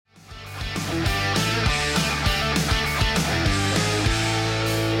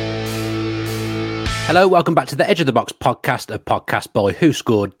Hello, welcome back to the Edge of the Box podcast, a podcast by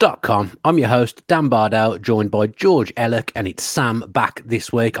WhoScored.com. I'm your host, Dan Bardell, joined by George Ellick, and it's Sam back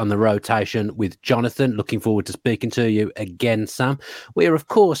this week on the rotation with Jonathan. Looking forward to speaking to you again, Sam. We are, of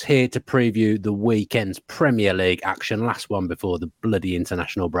course, here to preview the weekend's Premier League action, last one before the bloody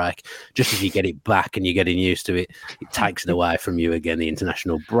international break. Just as you get it back and you're getting used to it, it takes it away from you again. The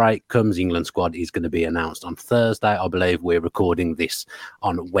international break comes. England squad is going to be announced on Thursday. I believe we're recording this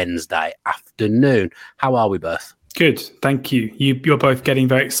on Wednesday afternoon. How are we both? Good, thank you. You're both getting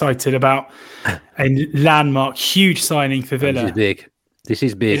very excited about a landmark, huge signing for Villa. This is big. This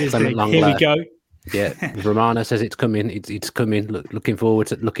is big. Here we go. Yeah, Romano says it's coming. It's coming. Looking forward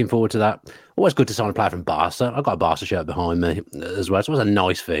to that. Always good to sign a player from Barca. I've got a Barca shirt behind me as well. So it's a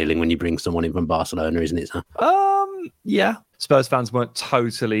nice feeling when you bring someone in from Barcelona, isn't it, sir? Yeah. Spurs fans weren't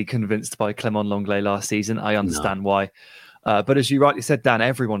totally convinced by Clement Lenglet last season. I understand why. But as you rightly said, Dan,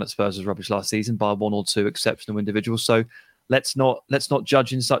 everyone at Spurs was rubbish last season, by one or two exceptional individuals. So let's not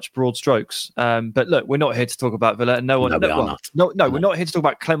judge in such broad strokes. But look, we're not here to talk about Villa, and we're not here to talk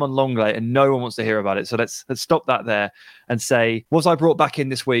about Clement Lenglet, and no one wants to hear about it. So let's stop that there and say, was I brought back in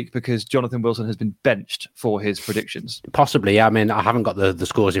this week because Jonathan Wilson has been benched for his predictions? Possibly. Yeah. I mean, I haven't got the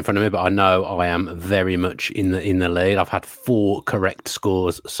scores in front of me, but I know I am very much in the lead. I've had 4 correct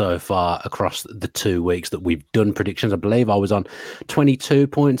scores so far across the 2 weeks that we've done predictions. I believe I was on 22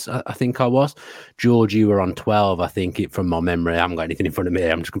 points. I think I was. George, you were on 12. I think from my memory. I haven't got anything in front of me.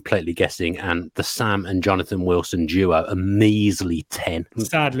 I'm just completely guessing. And the Sam and Jonathan Wilson duo, a measly 10.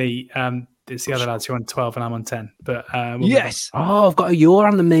 Sadly, it's the other lads who are on 12 and I'm on 10. But yes. Oh, you're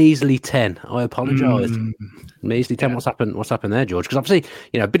on the measly 10. I apologise. Measly 10. Yeah. What's happened there, George? Because obviously,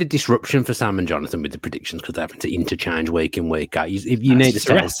 a bit of disruption for Sam and Jonathan with the predictions because they're having to interchange week in, week out. If you need a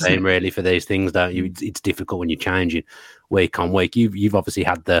set team really for these things, don't you? It's difficult when you're changing week on week. You've obviously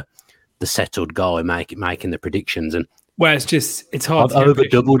had the settled guy making the predictions, and well, it's hard. I've over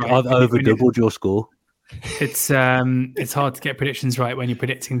doubled your score. It's hard to get predictions right when you're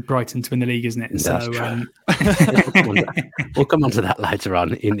predicting Brighton to win the league, isn't it? That's true. We'll come on to that later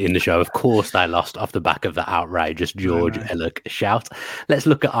on in the show. Of course, they lost off the back of that outrageous George Ellick shout. Let's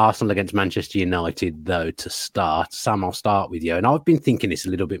look at Arsenal against Manchester United, though, to start. Sam, I'll start with you. And I've been thinking this a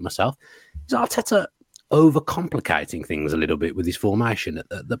little bit myself. Is Arteta overcomplicating things a little bit with his formation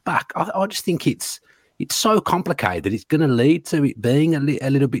at the back? I just think it's so complicated that it's going to lead to it being a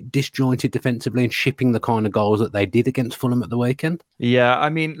little bit disjointed defensively and shipping the kind of goals that they did against Fulham at the weekend. Yeah, I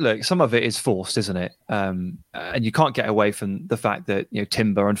mean, look, some of it is forced, isn't it? And you can't get away from the fact that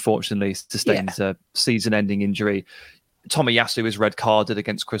Timber unfortunately sustains a season-ending injury. Tomiyasu is red carded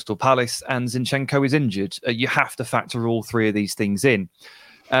against Crystal Palace, and Zinchenko is injured. You have to factor all 3 of these things in.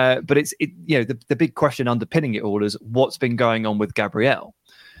 But the big question underpinning it all is what's been going on with Gabriel.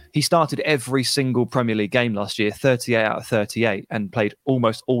 He started every single Premier League game last year, 38 out of 38, and played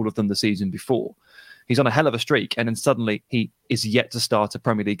almost all of them the season before. He's on a hell of a streak, and then suddenly he is yet to start a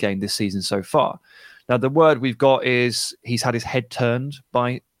Premier League game this season so far. Now, the word we've got is he's had his head turned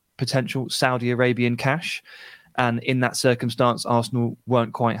by potential Saudi Arabian cash, and in that circumstance, Arsenal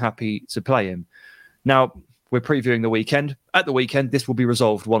weren't quite happy to play him. Now, we're previewing the weekend. At the weekend, this will be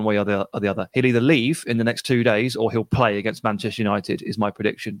resolved one way or the other. He'll either leave in the next 2 days or he'll play against Manchester United, is my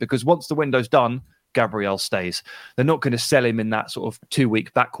prediction. Because once the window's done, Gabriel stays. They're not going to sell him in that sort of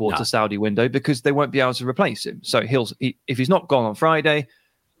 2-week backwater Saudi window because they won't be able to replace him. So if he's not gone on Friday,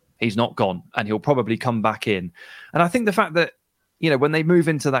 he's not gone. And he'll probably come back in. And I think the fact that, when they move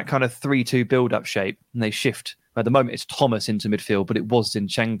into that kind of 3-2 build-up shape and they shift, at the moment it's Thomas into midfield, but it was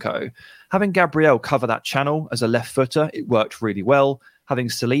Zinchenko. Having Gabriel cover that channel as a left footer, it worked really well. Having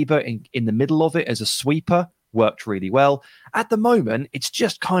Saliba in the middle of it as a sweeper worked really well. At the moment, it's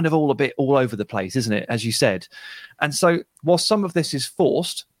just kind of all over the place, isn't it? As you said. And so while some of this is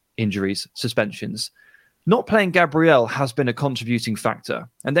forced, injuries, suspensions, not playing Gabriel has been a contributing factor.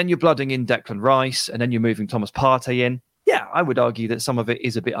 And then you're blooding in Declan Rice, and then you're moving Thomas Partey in. Yeah, I would argue that some of it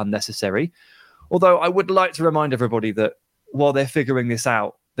is a bit unnecessary. Although I would like to remind everybody that while they're figuring this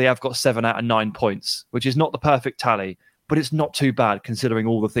out, they have got 7 out of 9 points, which is not the perfect tally, but it's not too bad considering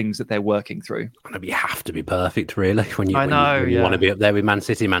all the things that they're working through. You have to be perfect, really, when you want to be up there with Man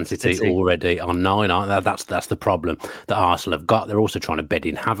City. Man City already on 9, aren't they? That's the problem that Arsenal have got. They're also trying to bed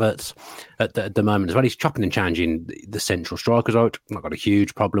in Havertz at the moment as well. He's chopping and changing the central strikers. I've not got a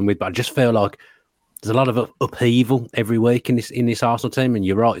huge problem with, but I just feel like there's a lot of upheaval every week in this Arsenal team. And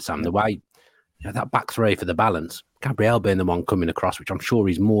you're right, Sam, the way that back 3 for the balance, Gabriel being the one coming across, which I'm sure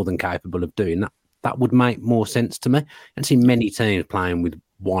he's more than capable of doing, that would make more sense to me. And see many teams playing with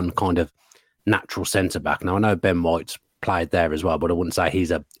one kind of natural centre back. Now, I know Ben White's played there as well, but I wouldn't say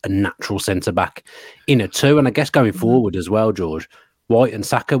he's a natural centre-back in a two. And I guess going forward as well, George, White and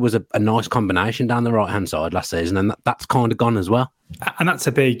Saka was a nice combination down the right-hand side last season, and that's kind of gone as well. And that's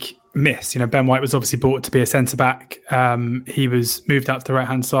a big miss. Ben White was obviously brought to be a centre-back. He was moved out to the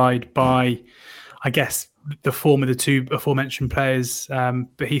right-hand side by, I guess, the form of the two aforementioned players,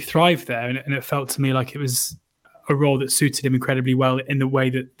 but he thrived there, and it felt to me like it was a role that suited him incredibly well in the way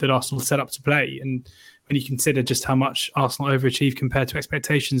that Arsenal set up to play. And when you consider just how much Arsenal overachieved compared to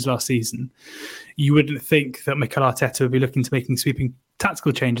expectations last season, you wouldn't think that Mikel Arteta would be looking to making sweeping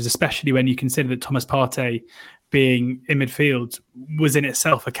tactical changes, especially when you consider that Thomas Partey being in midfield was in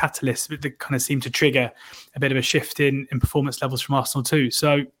itself a catalyst that kind of seemed to trigger a bit of a shift in performance levels from Arsenal too.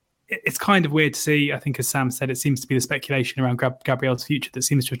 So it's kind of weird to see. I think, as Sam said, it seems to be the speculation around Gabriel's future that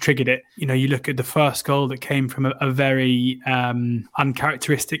seems to have triggered it. You look at the first goal that came from a very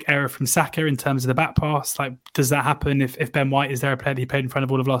uncharacteristic error from Saka in terms of the back pass. Like, does that happen if Ben White is there, a player that he played in front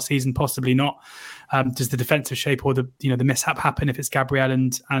of all of last season? Possibly not. Does the defensive shape or the mishap happen if it's Gabriel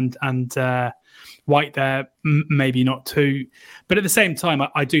and White there? Maybe not too. But at the same time,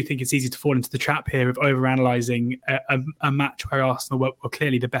 I do think it's easy to fall into the trap here of overanalyzing a match where Arsenal were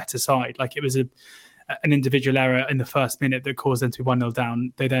clearly the better side. Like, it was an individual error in the first minute that caused them to be 1-0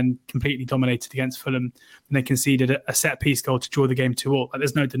 down. They then completely dominated against Fulham, and they conceded a set-piece goal to draw the game 2-2. Like,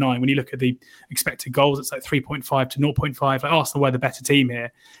 there's no denying, when you look at the expected goals, it's like 3.5 to 0.5. Like, Arsenal were the better team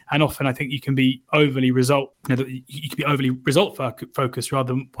here, and often I think you can be overly result focused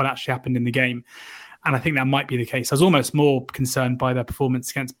rather than what actually happened in the game. And I think that might be the case. I was almost more concerned by their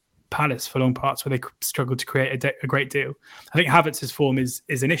performance against Palace for long parts, where they struggled to create a great deal. I think Havertz's form is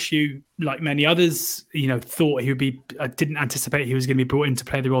an issue. Like many others, thought he would be. I didn't anticipate he was going to be brought in to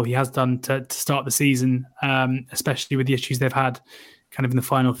play the role he has done to start the season, especially with the issues they've had kind of in the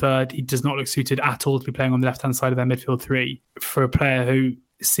final third. He does not look suited at all to be playing on the left-hand side of their midfield three for a player who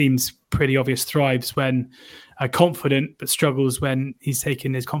seems pretty obvious thrives when confident, but struggles when his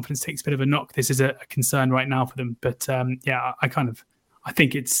confidence takes a bit of a knock. This is a concern right now for them. But I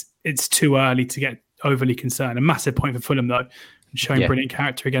think it's too early to get overly concerned. A massive point for Fulham, though, showing brilliant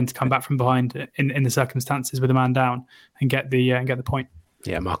character again to come back from behind in the circumstances with a man down and get the point.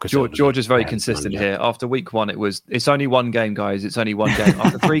 Yeah, Marcus. George is very consistent here. After week one, it's only one game, guys. It's only one game.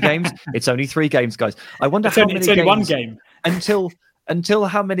 After 3 games, it's only 3 games, guys. I wonder how many games. It's only one game. Until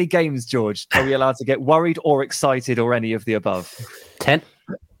how many games, George, are we allowed to get worried or excited or any of the above? 10.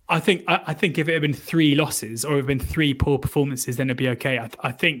 I think if it had been 3 losses or it had been 3 poor performances, then it'd be okay.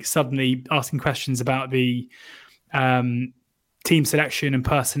 I think suddenly asking questions about the team selection and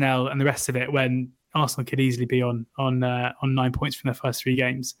personnel and the rest of it, when Arsenal could easily be on 9 points from their first 3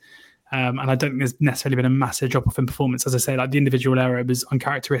 games. And I don't think there's necessarily been a massive drop-off in performance. As I say, like, the individual error was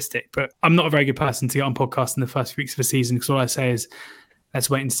uncharacteristic. But I'm not a very good person to get on podcast in the first few weeks of the season, because all I say is, let's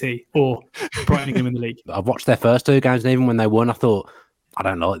wait and see. Or Brighton them in the league. I've watched their first 2 games, and even when they won, I thought, I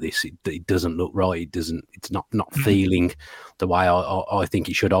don't like this. It doesn't look right. It's not feeling the way I think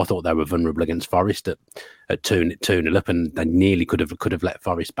it should. I thought they were vulnerable against Forest at 2-0 up, and they nearly could have let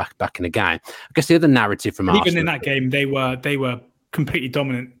Forest back in the game. I guess the other narrative from Arsenal, even in that game, they were completely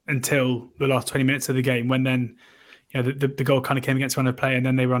dominant until the last 20 minutes of the game, when then the goal kind of came against one of the play, and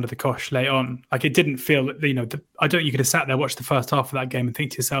then they were under the cosh late on. Like, it didn't feel that I don't. You could have sat there, watched the first half of that game, and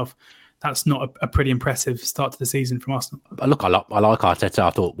think to yourself, that's not a pretty impressive start to the season from Arsenal. Look, I like Arteta. I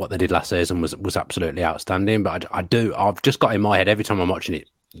thought what they did last season was absolutely outstanding. But I've just got in my head every time I'm watching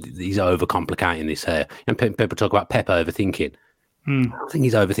it, he's overcomplicating this here. And people talk about Pep overthinking. I think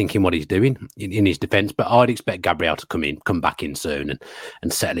he's overthinking what he's doing in his defence. But I'd expect Gabriel to come back in soon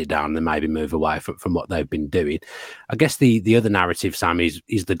and settle it down, and then maybe move away from what they've been doing. I guess the other narrative, Sam, is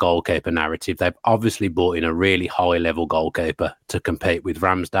the goalkeeper narrative. They've obviously brought in a really high level goalkeeper to compete with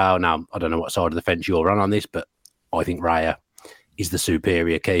Ramsdale. Now, I don't know what side of the fence you're on this, but I think Raya is the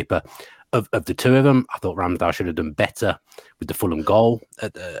superior keeper. Of the 2 of them, I thought Ramsdale should have done better with the Fulham goal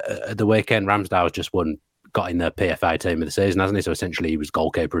at the weekend. Ramsdale's just got in the PFA team of the season, hasn't he? So essentially he was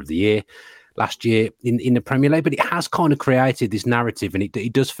goalkeeper of the year last year in the Premier League. But it has kind of created this narrative, and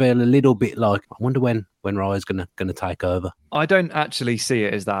it does feel a little bit like, I wonder when Raya's going to take over. I don't actually see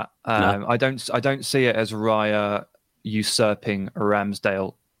it as that. No. I don't see it as Raya usurping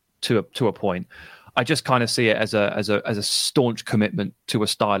Ramsdale to a point. I just kind of see it as a staunch commitment to a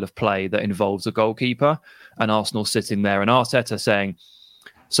style of play that involves a goalkeeper, and Arsenal sitting there and Arteta saying,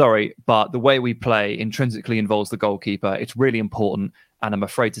 sorry, but the way we play intrinsically involves the goalkeeper. It's really important. And I'm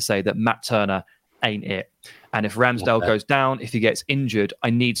afraid to say that Matt Turner ain't it. And if Ramsdale goes down, if he gets injured, I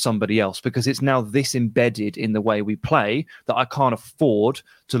need somebody else, because it's now this embedded in the way we play that I can't afford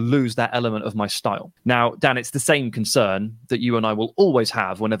to lose that element of my style. Now, Dan, it's the same concern that you and I will always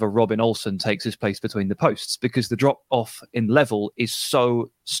have whenever Robin Olsen takes his place between the posts, because the drop off in level is so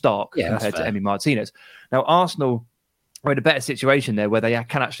stark compared to Emi Martinez. Now, Arsenal are in a better situation there, where they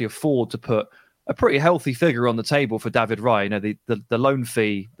can actually afford to put a pretty healthy figure on the table for David Raya. You know, the loan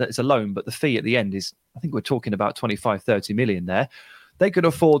fee, it's a loan, but the fee at the end is, I think we're talking about 25, 30 million there. They could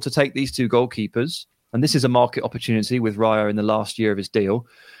afford to take these two goalkeepers, and this is a market opportunity with Raya in the last year of his deal,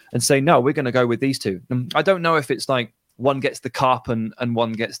 and say, no, we're going to go with these two. And I don't know if it's like one gets the cup and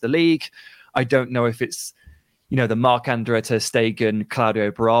one gets the league. I don't know if it's, you know, the Marc-Andre ter Stegen,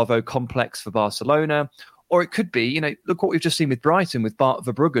 Claudio Bravo complex for Barcelona, or it could be, you know, look what we've just seen with Brighton, with Bart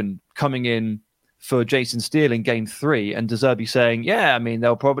Verbruggen coming in for Jason Steele in game 3, and De Zerbi saying, yeah, I mean,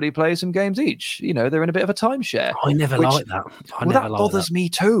 they'll probably play some games each. You know, they're in a bit of a timeshare. I never like that. That bothers me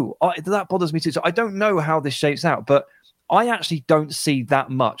too. That bothers me too. So I don't know how this shapes out, but I actually don't see that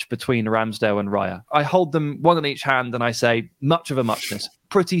much between Ramsdale and Raya. I hold them one in each hand and I say, much of a muchness,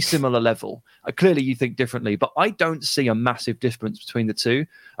 pretty similar level. Clearly you think differently, but I don't see a massive difference between the two.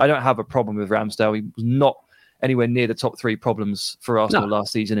 I don't have a problem with Ramsdale. He was not anywhere near the top 3 problems for Arsenal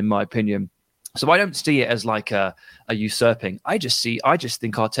last season, in my opinion. So I don't see it as like a usurping. I just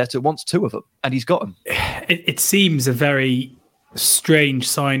think Arteta wants 2 of them, and he's got them. It seems a very strange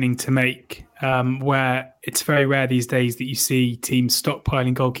signing to make, where it's very rare these days that you see teams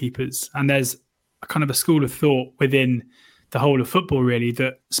stockpiling goalkeepers. And there's a kind of a school of thought within the whole of football, really,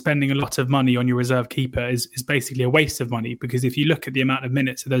 that spending a lot of money on your reserve keeper is basically a waste of money. Because if you look at the amount of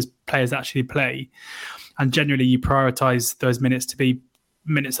minutes that those players actually play, and generally you prioritise those minutes to be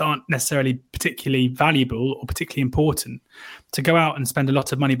minutes aren't necessarily particularly valuable or particularly important, to go out and spend a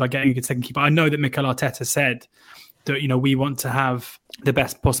lot of money by getting a good second keeper. I know that Mikel Arteta said that, you know, we want to have the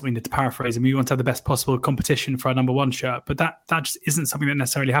best possible, to paraphrase him, we want to have the best possible competition for our number 1 shirt, but that just isn't something that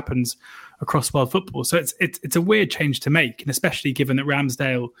necessarily happens across world football. So it's a weird change to make, and especially given that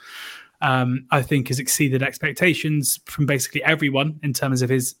Ramsdale, I think, has exceeded expectations from basically everyone in terms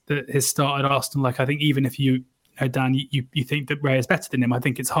of his start at Arsenal. Like, I think even if you Dan, you think that Ray is better than him, I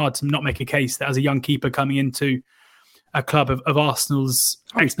think it's hard to not make a case that as a young keeper coming into a club of Arsenal's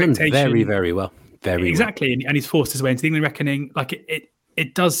expectation, very, very well, exactly, well. And he's forced his way into the England reckoning. Like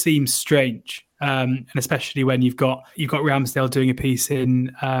it does seem strange, and especially when you've got Ramsdale doing a piece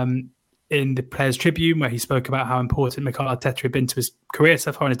in the Players' Tribune, where he spoke about how important Mikel Arteta had been to his career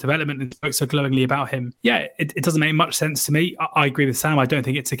so far in his development, and spoke so glowingly about him. Yeah, it doesn't make much sense to me. I agree with Sam. I don't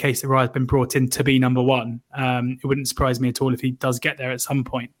think it's a case that Raya's been brought in to be number 1. It wouldn't surprise me at all if he does get there at some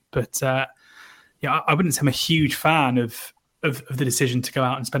point. But I wouldn't say I'm a huge fan of the decision to go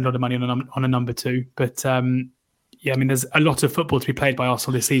out and spend a lot of money on a number 2. But I mean, there's a lot of football to be played by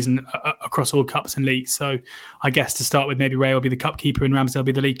Arsenal this season across all cups and leagues. So I guess to start with, maybe Ray will be the cup keeper and Ramsdale will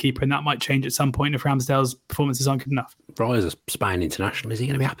be the league keeper, and that might change at some point if Ramsdale's performances aren't good enough. Raya's a Spain international. Is he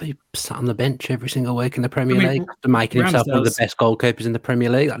going to be happy sat on the bench every single week in the Premier League after making himself one of the best goalkeepers in the Premier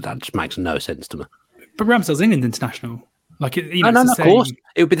League? That just makes no sense to me. But Ramsdale's England international. Like, no, of course.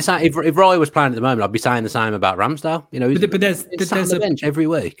 It would be the same. If Raya was playing at the moment, I'd be saying the same about Ramsdale. You know, but there's on the bench every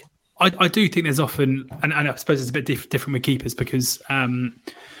week. I do think there's often, and I suppose it's a bit different with keepers because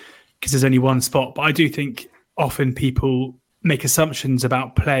there's only one spot, but I do think often people make assumptions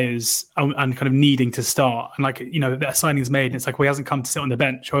about players and kind of needing to start. And like, you know, a signing's made and it's like, well, he hasn't come to sit on the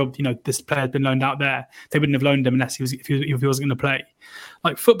bench, or, you know, this player has been loaned out there. They wouldn't have loaned him unless if he wasn't going to play.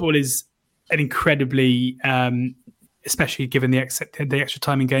 Like, football is an incredibly, especially given the extra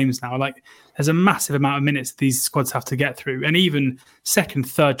time in games now, like there's a massive amount of minutes that these squads have to get through. And even second,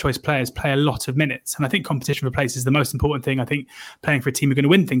 third choice players play a lot of minutes. And I think competition for place is the most important thing. I think playing for a team who are going to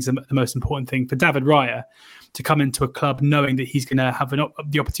win things is the most important thing. For David Raya to come into a club knowing that he's going to have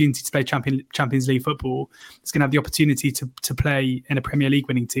the opportunity to play Champions League football, he's going to have the opportunity to play in a Premier League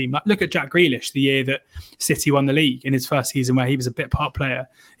winning team. Like, look at Jack Grealish, the year that City won the league in his first season where he was a bit part player.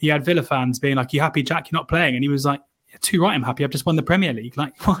 He had Villa fans being like, "You happy, Jack? You're not playing?" And he was like, "Too right, I'm happy. I've just won the Premier League."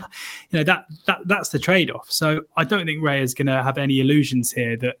 Like, you know, that's the trade-off. So I don't think Ray is going to have any illusions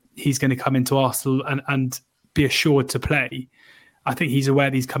here that he's going to come into Arsenal and be assured to play. I think he's aware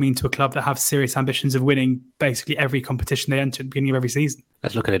that he's coming into a club that have serious ambitions of winning basically every competition they enter at the beginning of every season.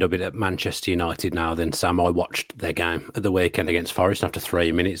 Let's look a little bit at Manchester United now then, Sam. I watched their game at the weekend against Forest. After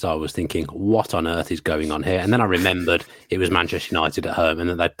 3 minutes, I was thinking, what on earth is going on here? And then I remembered it was Manchester United at home and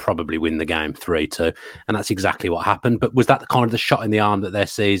that they'd probably win the game 3-2. And that's exactly what happened. But was that kind of the shot in the arm that their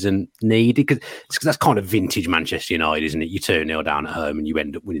season needed? Because that's kind of vintage Manchester United, isn't it? You 2-0 down at home and you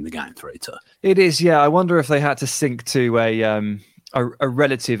end up winning the game 3-2. It is, yeah. I wonder if they had to sink to a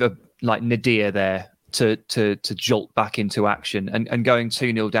relative like Nadir there to jolt back into action and going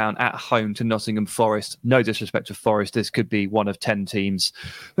 2-0 down at home to Nottingham Forest. No disrespect to Forest, this could be one of 10 teams,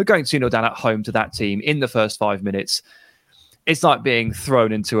 but going 2-0 down at home to that team in the first 5 minutes, it's like being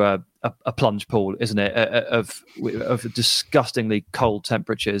thrown into a plunge pool, isn't it? Of disgustingly cold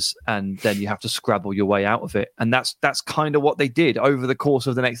temperatures, and then you have to scrabble your way out of it. And that's kind of what they did over the course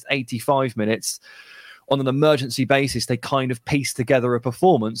of the next 85 minutes. On an emergency basis, they kind of pieced together a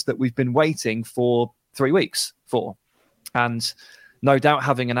performance that we've been waiting for 3 weeks for. And no doubt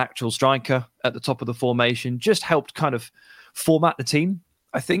having an actual striker at the top of the formation just helped kind of format the team,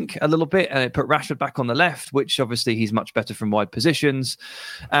 I think, a little bit. And it put Rashford back on the left, which obviously he's much better from wide positions.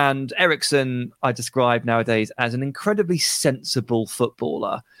 And Eriksen, I describe nowadays as an incredibly sensible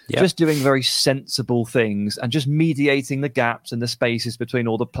footballer, just doing very sensible things and just mediating the gaps and the spaces between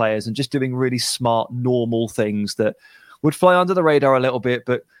all the players and just doing really smart, normal things that would fly under the radar a little bit.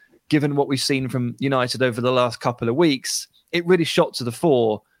 But given what we've seen from United over the last couple of weeks, it really shot to the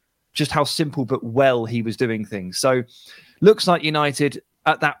fore just how simple but well he was doing things. So looks like United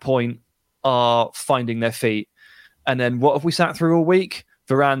at that point are finding their feet. And then what have we sat through all week?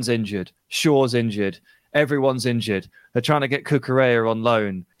 Varane's injured. Shaw's injured. Everyone's injured. They're trying to get Cucurella on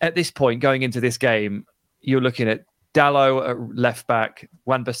loan. At this point, going into this game, you're looking at Dalot at left back,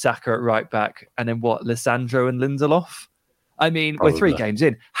 Wan-Bissaka at right back, and then what, Lissandro and Lindelof? I mean, We're 3 games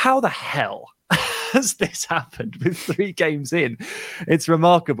in. How the hell has this happened with 3 games in? It's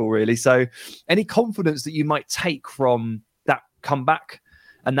remarkable, really. So any confidence that you might take from that comeback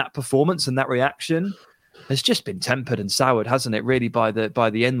and that performance and that reaction has just been tempered and soured, hasn't it, really, by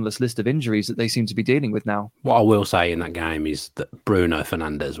the endless list of injuries that they seem to be dealing with now. What I will say in that game is that Bruno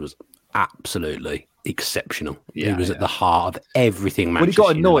Fernandes was absolutely exceptional. He was at the heart of everything Manchester Well,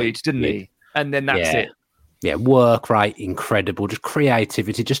 he got annoyed, United didn't he? And then that's it. Yeah, work rate, incredible. Just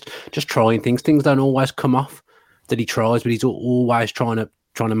creativity, just trying things. Things don't always come off that he tries, but he's always trying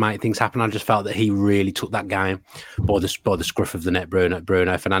to make things happen. I just felt that he really took that game by the scruff of the neck. Bruno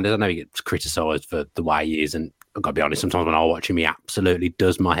Fernandes. I know he gets criticised for the way he is, and I've got to be honest, sometimes when I watch him, he absolutely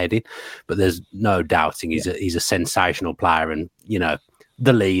does my head in. But there's no doubting he's a sensational player, and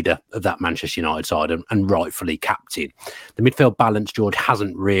the leader of that Manchester United side, and rightfully captain. The midfield balance, George,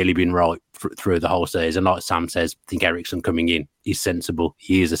 hasn't really been right through the whole season. Like Sam says, I think Eriksen coming in is sensible.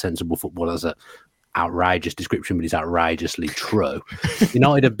 He is a sensible footballer. That's an outrageous description, but it's outrageously true.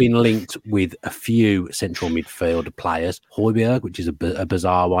 United have been linked with a few central midfield players. Højbjerg, which is a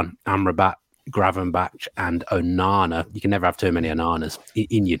bizarre one, Amrabat, Gravenbach and Onana. You can never have too many Onanas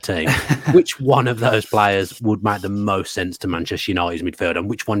in your team. Which one of those players would make the most sense to Manchester United's midfield, and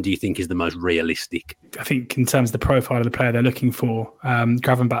which one do you think is the most realistic? I think in terms of the profile of the player they're looking for,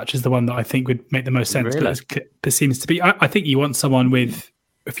 Gravenbach is the one that I think would make the most sense. Really? But it seems to be. I think you want someone with.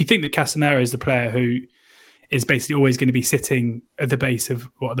 If you think that Casemiro is the player who is basically always going to be sitting at the base of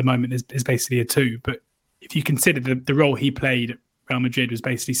what at the moment is basically a 2, but if you consider the role he played at Real Madrid was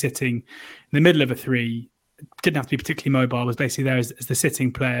basically sitting in the middle of a 3, didn't have to be particularly mobile, was basically there as the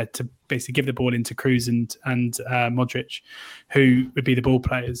sitting player to basically give the ball into Kroos and Modric, who would be the ball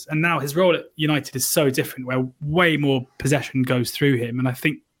players. And now his role at United is so different, where way more possession goes through him. And I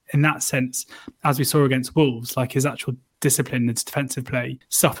think in that sense, as we saw against Wolves, like his actual discipline, its defensive play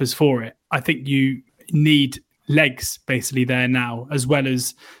suffers for it. I think you need legs basically there now, as well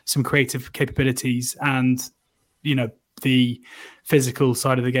as some creative capabilities and, the physical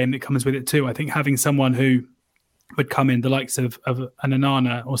side of the game that comes with it too. I think having someone who would come in, the likes of an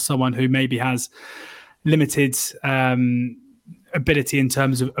Onana, or someone who maybe has limited ability in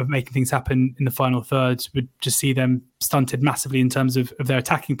terms of making things happen in the final third, would just see them stunted massively in terms of their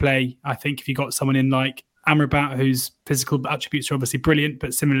attacking play. I think if you got someone in like Amrabat, whose physical attributes are obviously brilliant,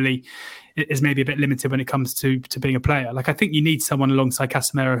 but similarly is maybe a bit limited when it comes to being a player. Like, I think you need someone alongside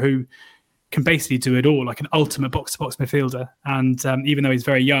Casemiro who can basically do it all, like an ultimate box-to-box midfielder. And even though he's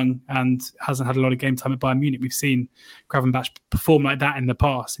very young and hasn't had a lot of game time at Bayern Munich, we've seen Gravenbach perform like that in the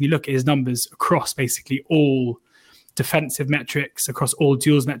past. And you look at his numbers across basically all defensive metrics, across all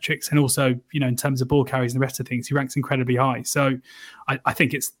duels metrics, and also, in terms of ball carries and the rest of things, he ranks incredibly high. So I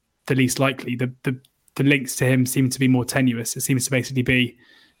think it's the least likely. The links to him seem to be more tenuous. It seems to basically be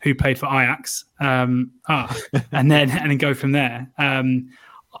who played for Ajax, and then go from there.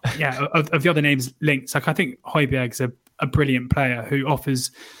 Of the other names linked, like I think Højbjerg's a brilliant player who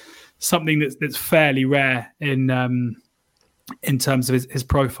offers something that's fairly rare in terms of his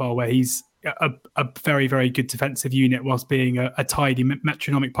profile, where he's a very, very good defensive unit whilst being a tidy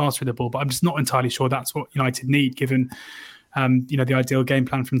metronomic passer of the ball. But I'm just not entirely sure that's what United need, given the ideal game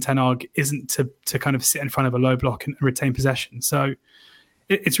plan from Ten Hag isn't to kind of sit in front of a low block and retain possession. So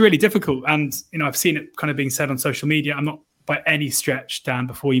it's really difficult. And I've seen it kind of being said on social media. I'm not by any stretch, Dan,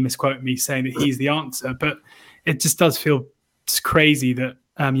 before you misquote me, saying that he's the answer, but it just does feel just crazy that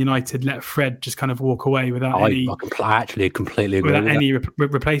United let Fred just kind of walk away without any. I actually completely agree without with any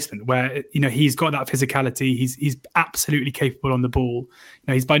replacement. Where he's got that physicality, he's absolutely capable on the ball.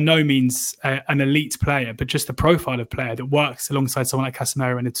 He's by no means an elite player, but just the profile of player that works alongside someone like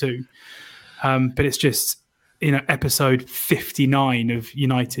Casemiro in the two. But it's just episode 59 of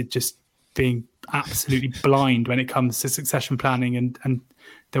United just being absolutely blind when it comes to succession planning and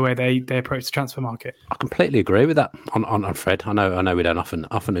the way they approach the transfer market. I completely agree with that on Fred. I know we don't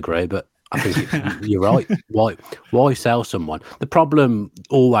often agree, but I think you're right. Why sell someone? The problem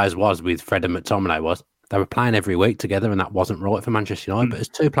always was with Fred and McTominay was they were playing every week together, and that wasn't right for Manchester United. But as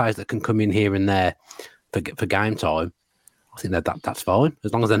two players that can come in here and there for game time, I think that's fine.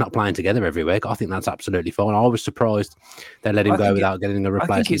 As long as they're not playing together every week, I think that's absolutely fine. I was surprised they let him go without getting a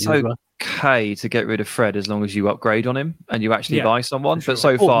replacement. I think it's okay to get rid of Fred as long as you upgrade on him and you actually buy someone. Sure. But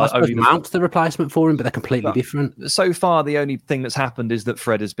so far, Mount's the replacement for him, but they're completely different. So far, the only thing that's happened is that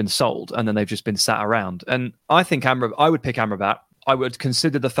Fred has been sold, and then they've just been sat around. And I think I would pick Amrabat. I would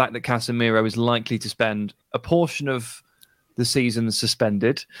consider the fact that Casemiro is likely to spend a portion of the season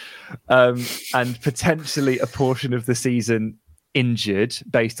suspended, and potentially a portion of the season injured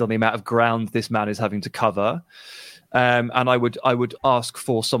based on the amount of ground this man is having to cover. And I would ask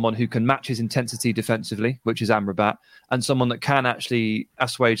for someone who can match his intensity defensively, which is Amrabat, and someone that can actually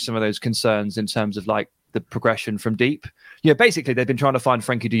assuage some of those concerns in terms of like the progression from deep. Basically they've been trying to find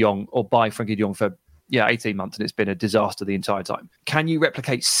Frankie de Jong or buy Frankie de Jong for 18 months, and it's been a disaster the entire time. Can you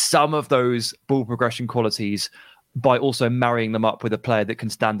replicate some of those ball progression qualities by also marrying them up with a player that can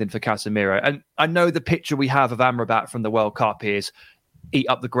stand in for Casemiro? And I know the picture we have of Amrabat from the World Cup is eat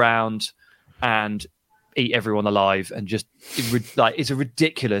up the ground and eat everyone alive, and just it's a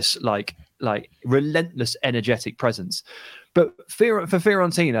ridiculous, relentless, energetic presence. But for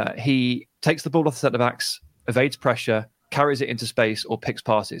Fiorentina, he takes the ball off the centre backs, evades pressure, carries it into space, or picks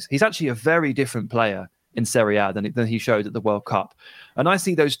passes. He's actually a very different player in Serie A than he showed at the World Cup. And I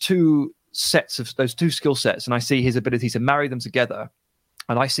see those two skill sets, and I see his ability to marry them together.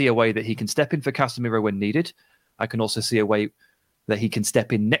 And I see a way that he can step in for Casemiro when needed. I can also see a way that he can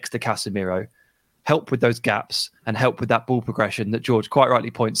step in next to Casemiro, help with those gaps, and help with that ball progression that George quite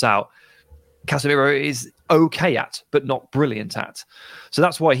rightly points out Casemiro is okay at, but not brilliant at. So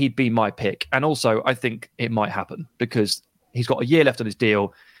that's why he'd be my pick. And also, I think it might happen because he's got a year left on his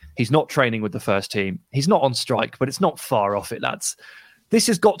deal. He's not training with the first team. He's not on strike, but it's not far off it, lads. This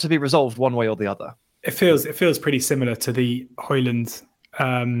has got to be resolved one way or the other. It feels pretty similar to the Højlund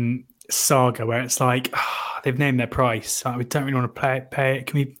saga, where it's like they've named their price. We don't really want to pay it.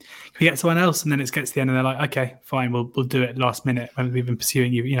 Can we get someone else? And then it gets to the end, and they're like, okay, fine, we'll do it last minute when we've been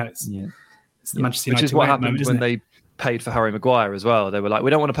pursuing you. It's the Manchester United, which is what happened moment, when they paid for Harry Maguire as well. They were like, we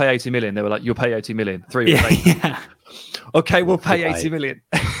don't want to pay 80 million. They were like, you'll pay 80 million. 3 weeks later. Okay, we'll pay 80 million.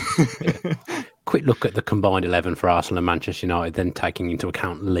 Quick look at the combined 11 for Arsenal and Manchester United, then taking into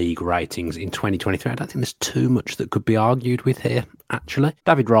account league ratings in 2023. I don't think there's too much that could be argued with here, actually.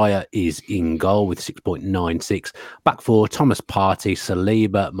 David Raya is in goal with 6.96. Back four, Thomas Partey,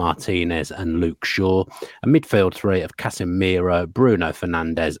 Saliba, Martinez and Luke Shaw. A midfield three of Casemiro, Bruno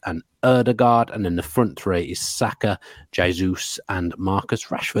Fernandes and Ødegaard. And then the front three is Saka, Jesus and Marcus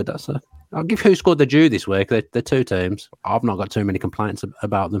Rashford. I'll give who scored the due this week. They're two teams. I've not got too many complaints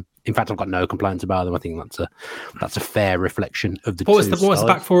about them. In fact, I've got no complaints about them. I think that's a fair reflection of the two What was the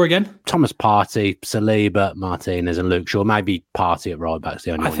back four again? Thomas Partey, Saliba, Martinez, and Luke Shaw. Maybe Partey at right back's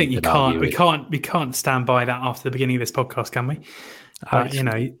the only one. I think we can't stand by that after the beginning of this podcast, can we?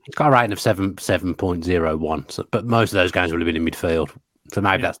 He's got a rating of 7.01. So, but most of those games will have been in midfield. So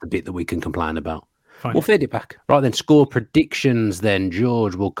maybe that's the bit that we can complain about. Fine. We'll feed it back. Right then, score predictions then.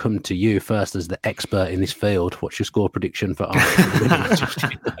 George, will come to you first as the expert in this field. What's your score prediction for Arsenal?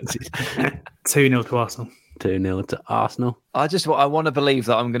 2-0 to Arsenal. 2-0 to Arsenal. I want to believe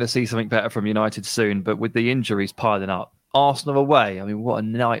that I'm going to see something better from United soon, but with the injuries piling up, Arsenal away, I mean, what a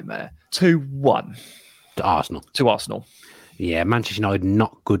nightmare. 2-1. To Arsenal. To Arsenal. Yeah, Manchester United,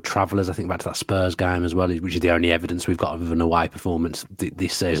 not good travellers. I think back to that Spurs game as well, which is the only evidence we've got of an away performance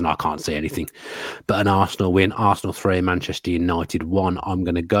this season. I can't see anything but an Arsenal win. Arsenal 3, Manchester United 1, I'm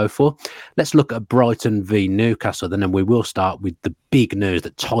going to go for. Let's look at Brighton v Newcastle, and then we will start with the big news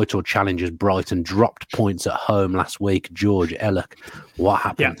that title challengers Brighton dropped points at home last week. George Ellick, what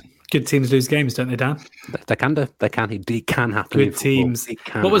happened? Yeah. Good teams lose games, don't they, Dan? They can do. They can. It can happen. Good teams.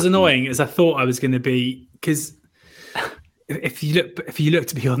 What was annoying is I thought I was going to be, because if you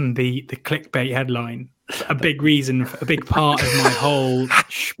looked beyond the clickbait headline, a big part of my whole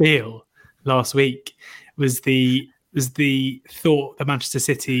spiel last week was the thought that Manchester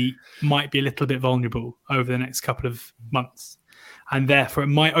City might be a little bit vulnerable over the next couple of months. And therefore, it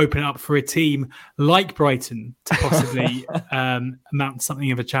might open up for a team like Brighton to possibly mount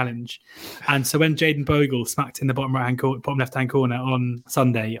something of a challenge. And so when Jayden Bogle smacked in the bottom left-hand corner on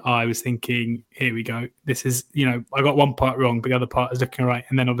Sunday, I was thinking, here we go. This is, I got one part wrong, but the other part is looking right.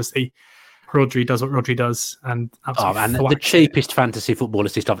 And then obviously Rodri does what Rodri does. And the cheapest fantasy football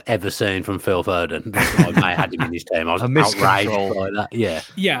assist I've ever seen from Phil Foden. That's why I may have had him in his team. I was outraged by that. Yeah.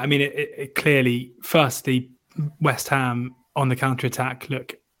 Yeah, I mean, it clearly, firstly, West Ham on the counter-attack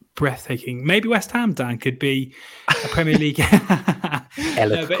look breathtaking. Maybe West Ham, Dan, could be a Premier League.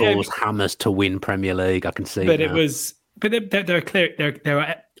 Elliot calls hammers to win Premier League. I can see. But there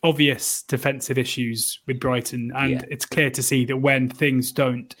are obvious defensive issues with Brighton, and it's clear to see that when things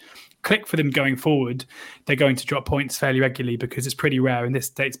don't click for them going forward, they're going to drop points fairly regularly, because it's pretty rare. And this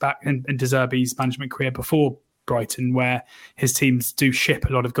dates back in De Zerbi's management career before Brighton, where his teams do ship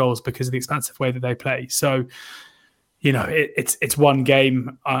a lot of goals because of the expansive way that they play. So, it's one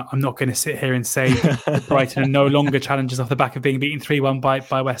game. I'm not going to sit here and say that Brighton are no longer challengers off the back of being beaten 3-1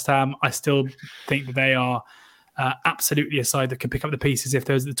 by West Ham. I still think that they are absolutely a side that can pick up the pieces if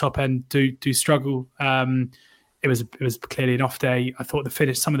those at the top end do struggle. It was clearly an off day. I thought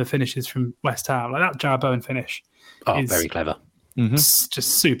some of the finishes from West Ham, like that Jarrod Bowen finish, is very clever. Just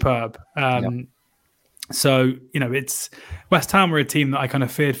superb. So, it's West Ham were a team that I kind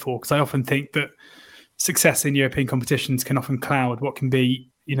of feared for, because I often think that success in European competitions can often cloud what can be,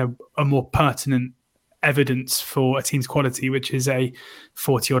 a more pertinent evidence for a team's quality, which is a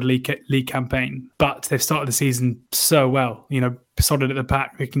 40-odd league campaign. But they've started the season so well, solid at the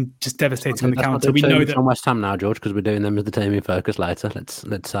back. They can just devastate on the counter. We know that on West Ham now, George, because we're doing them as the team in focus later.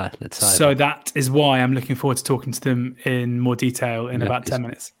 Let's say. So that is why I'm looking forward to talking to them in more detail in about 10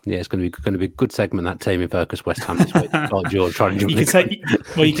 minutes. Yeah, it's going to be a good segment, that team in focus West Ham this week. Like George trying to. You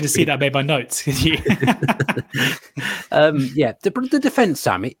can just see that I made my notes. The defence,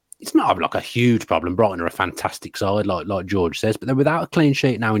 Sam. It's not like a huge problem. Brighton are a fantastic side, like George says, but they're without a clean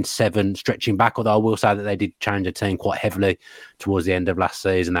sheet now in 7, stretching back. Although I will say that they did change their team quite heavily towards the end of last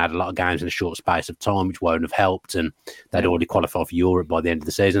season. They had a lot of games in a short space of time, which won't have helped, and they'd already qualified for Europe by the end of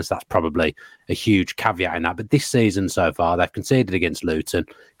the season. So that's probably a huge caveat in that. But this season so far, they've conceded against Luton,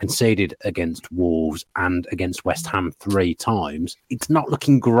 conceded against Wolves, and against West Ham 3 times. It's not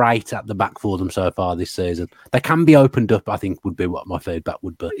looking great at the back for them so far this season. They can be opened up, I think, would be what my feedback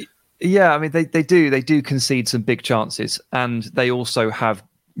would be. Yeah, I mean, they do concede some big chances, and they also have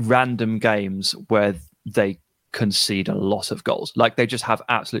random games where they concede a lot of goals. Like, they just have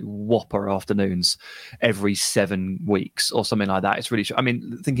absolute whopper afternoons every 7 weeks or something like that. It's really, I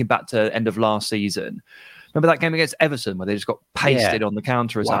mean, thinking back to end of last season, remember that game against Everton where they just got pasted on the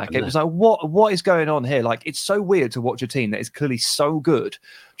counter-attack? It was like, what is going on here? Like, it's so weird to watch a team that is clearly so good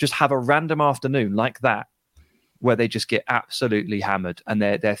just have a random afternoon like that, where they just get absolutely hammered and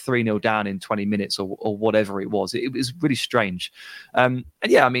they're 3-0 down in 20 minutes or whatever it was. It was really strange. And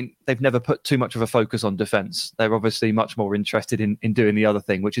yeah, I mean, they've never put too much of a focus on defence. They're obviously much more interested in doing the other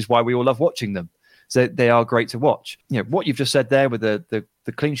thing, which is why we all love watching them. So they are great to watch. What you've just said there with the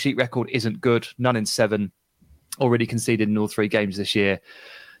clean sheet record isn't good. None in 7, already conceded in all 3 games this year.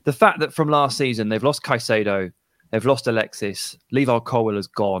 The fact that from last season, they've lost Caicedo, they've lost Alexis, Levi Colwill has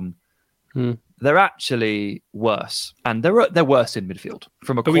gone. They're actually worse, and they're worse in midfield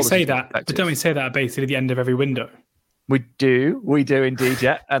from a. But we say that, but don't we say that basically at the end of every window? We do indeed,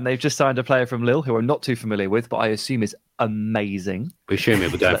 yeah. And they've just signed a player from Lille who I'm not too familiar with, but I assume is amazing. We assume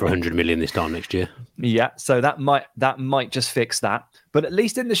it will go for 100 million this time next year. Yeah, so that might just fix that. But at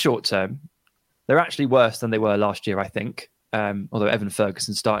least in the short term, they're actually worse than they were last year, I think. Although Evan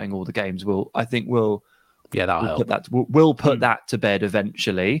Ferguson starting all the games will that'll help. We'll put that to bed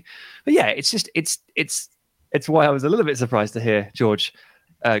eventually. But yeah, it's why I was a little bit surprised to hear George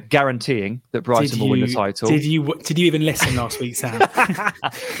guaranteeing that Brighton will win the title. Did you even listen last week, Sam?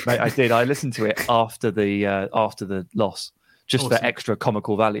 Mate, I did. I listened to it after the loss, just for extra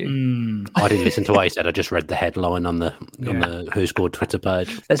comical value. I didn't listen to what he said. I just read the headline on the Who Scored Twitter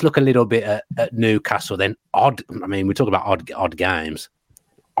page. Let's look a little bit at Newcastle then. We talk about odd games.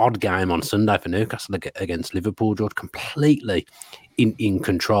 Odd game on Sunday for Newcastle against Liverpool, George, completely in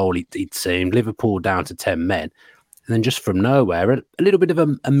control. It seemed Liverpool down to 10 men. And then just from nowhere, a little bit of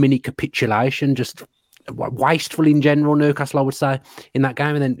a mini capitulation, just wasteful in general, Newcastle, I would say, in that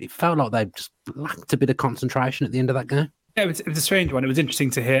game. And then it felt like they just lacked a bit of concentration at the end of that game. Yeah, it was a strange one. It was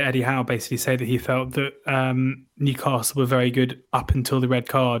interesting to hear Eddie Howe basically say that he felt that Newcastle were very good up until the red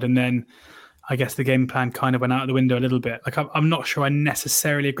card. And then I guess the game plan kind of went out of the window a little bit. Like, I'm not sure I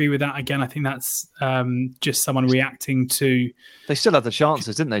necessarily agree with that. Again, I think that's just someone reacting to... They still had the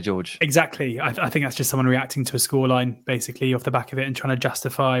chances, didn't they, George? Exactly. I think that's just someone reacting to a scoreline, basically, off the back of it and trying to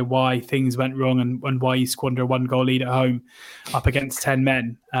justify why things went wrong and why you squander a 1-goal lead at home up against 10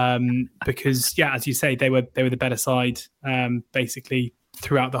 men. Because, yeah, as you say, they were the better side, basically,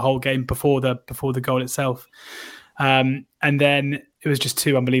 throughout the whole game before the goal itself. And then it was just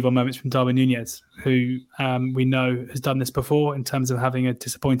two unbelievable moments from Darwin Núñez, who we know has done this before in terms of having a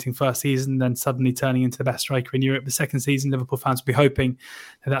disappointing first season, then suddenly turning into the best striker in Europe the second season. Liverpool fans will be hoping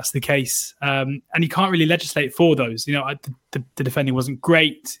that that's the case. And you can't really legislate for those. You know, the defending wasn't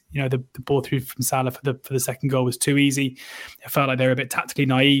great. You know, the ball through from Salah for the second goal was too easy. It felt like they were a bit tactically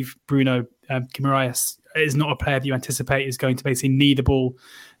naive. Bruno Guimaraes is not a player that you anticipate is going to basically knee the ball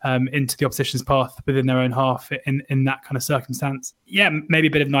into the opposition's path within their own half in that kind of circumstance. Yeah, maybe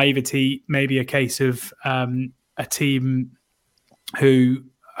a bit of naivety, maybe a case of a team who,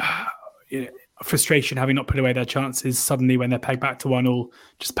 frustration having not put away their chances, suddenly when they're pegged back to 1-1,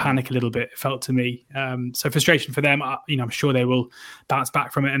 just panic a little bit, it felt to me. So frustration for them, I'm sure they will bounce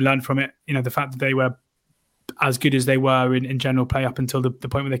back from it and learn from it. You know, the fact that they were as good as they were in general play up until the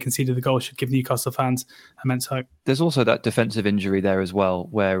point where they conceded the goal should give Newcastle fans immense hope. There's also that defensive injury there as well,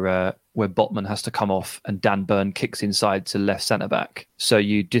 where Botman has to come off and Dan Burn kicks inside to left centre-back. So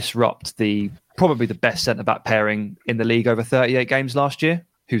you disrupt probably the best centre-back pairing in the league over 38 games last year.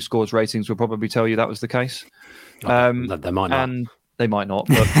 Who Scores ratings will probably tell you that was the case. They might not. They might not,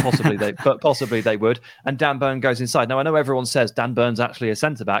 but possibly they would. And Dan Burn goes inside. Now, I know everyone says Dan Burn's actually a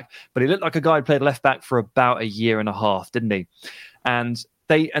centre-back, but he looked like a guy who played left-back for about a year and a half, didn't he? And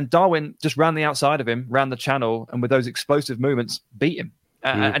Darwin just ran the outside of him, ran the channel, and with those explosive movements, beat him.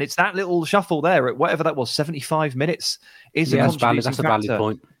 And it's that little shuffle there at whatever that was, 75 minutes, is a contributing that's factor. a valid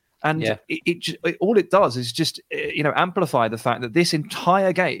point. And all it does is just amplify the fact that this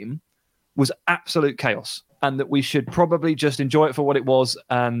entire game was absolute chaos, and that we should probably just enjoy it for what it was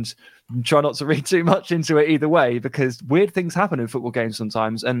and try not to read too much into it either way, because weird things happen in football games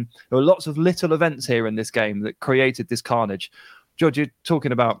sometimes, and there were lots of little events here in this game that created this carnage. George, you're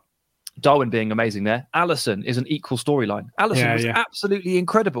talking about Darwin being amazing there. Alisson is an equal storyline. Alisson was absolutely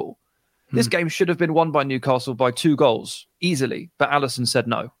incredible. This game should have been won by Newcastle by 2 goals, easily, but Alisson said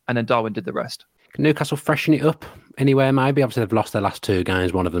no, and then Darwin did the rest. Can Newcastle freshen it up anywhere, maybe? Obviously, they've lost their last 2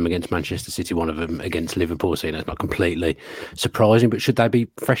 games, one of them against Manchester City, one of them against Liverpool, so it's not completely surprising, but should they be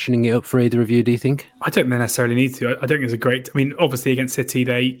freshening it up for either of you, do you think? I don't necessarily need to. I don't think it's a great... I mean, obviously, against City,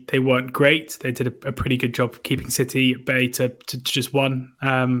 they weren't great. They did a pretty good job keeping City at bay to just 1. But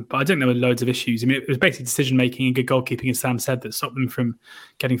I don't think there were loads of issues. I mean, it was basically decision-making and good goalkeeping, as Sam said, that stopped them from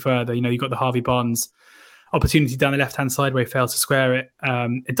getting further. You know, you got the Harvey Barnes opportunity down the left-hand side where he failed to square it.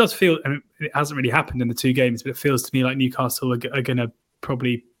 It does feel, I mean, it hasn't really happened in the 2 games, but it feels to me like Newcastle are going to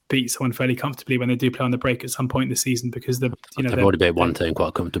probably beat someone fairly comfortably when they do play on the break at some point this season, because they've already beat one team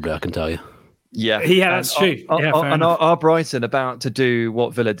quite comfortably, I can tell you. Yeah, that's true. Are Brighton about to do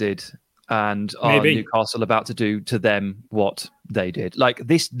what Villa did, and are Newcastle about to do to them what they did? Like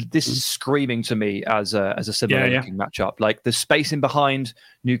this is screaming to me as a similar looking matchup. Like the space in behind,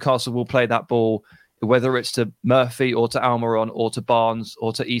 Newcastle will play that ball, whether it's to Murphy or to Almiron or to Barnes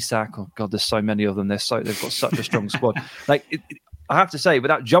or to Isak. Oh God, there's so many of them. They've got such a strong squad. I have to say,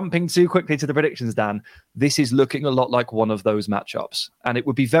 without jumping too quickly to the predictions, Dan, this is looking a lot like one of those matchups. And it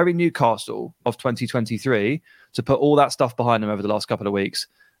would be very Newcastle of 2023 to put all that stuff behind them over the last couple of weeks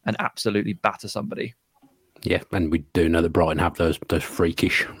and absolutely batter somebody. Yeah, and we do know that Brighton have those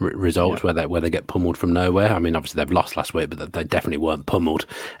freakish results where they get pummeled from nowhere. I mean, obviously they've lost last week, but they definitely weren't pummeled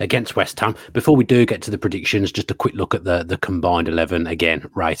against West Ham. Before we do get to the predictions, just a quick look at the combined 11 again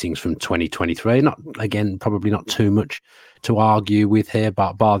ratings from 2023. Probably not too much to argue with here,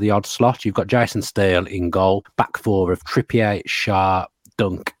 but bar the odd slot. You've got Jason Steele in goal, back 4 of Trippier, Shah,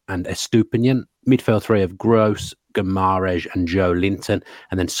 Dunk, and Estupiñán, midfield 3 of Gross, Guimaraes, and Joe Linton,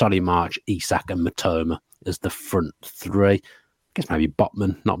 and then Solly March, Isak, and Matoma as the front 3. guess maybe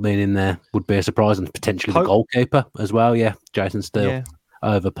Botman not being in there would be a surprise, and potentially the goalkeeper as well. Yeah, Jason Steele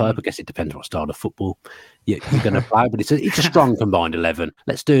over Pope. I guess it depends what style of football you're going to play, but it's a strong combined 11.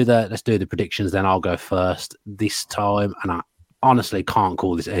 Let's do the predictions. Then I'll go first this time, and I honestly can't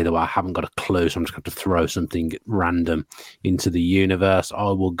call this either way. I haven't got a clue, so I'm just going to throw something random into the universe. I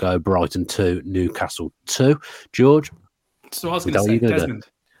will go Brighton 2, Newcastle 2. George? So I was going to say Desmond.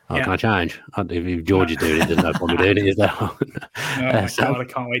 Can I change? If George is doing it, there's no point in doing it, is there? Oh my God, I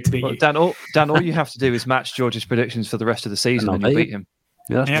can't wait to beat you. Dan, all you have to do is match George's predictions for the rest of the season and you'll beat him.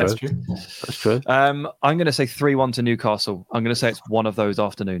 Yeah, that's true. That's true. I'm going to say 3-1 to Newcastle. I'm going to say it's one of those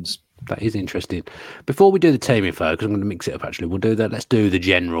afternoons. That is interesting. Before we do the team info, because I'm going to mix it up actually, let's do the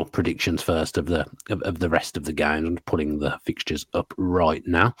general predictions first of the rest of the games. I'm putting the fixtures up right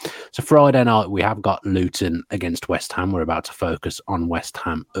now. So Friday night we have got Luton against West Ham. We're about to focus on West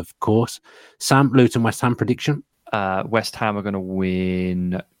Ham, of course. Sam, Luton West Ham prediction? West Ham are going to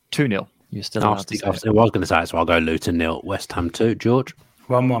win 2-0. You're still allowed to say it. I was going to say it, so I'll go Luton 0, West Ham 2. George?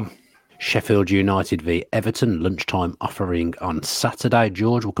 1-1. Sheffield United v Everton, lunchtime offering on Saturday.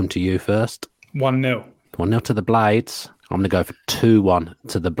 George, we'll come to you first. 1-0. 1-0 to the Blades. I'm going to go for 2-1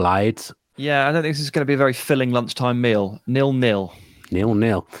 to the Blades. Yeah, I don't think this is going to be a very filling lunchtime meal. 0-0.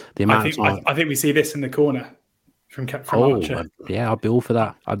 0-0. I think we see this in the corner from Archer. Yeah, I'd be all for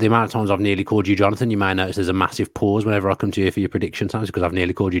that. The amount of times I've nearly called you Jonathan, you may notice there's a massive pause whenever I come to you for your prediction times, because I've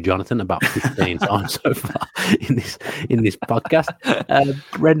nearly called you Jonathan about 15 times so far in this podcast.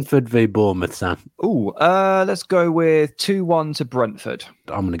 Brentford v Bournemouth, Sam. Let's go with 2-1 to Brentford.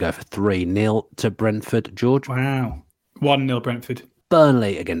 I'm going to go for 3-0 to Brentford. George? Wow. 1-0 Brentford.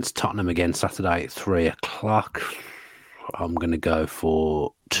 Burnley against Tottenham again Saturday at 3:00. I'm going to go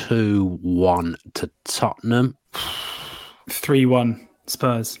for 2-1 to Tottenham. 3-1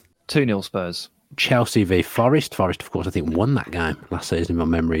 Spurs. 2-0 Spurs. Chelsea v Forest. Forest, of course, I think won that game last season, if my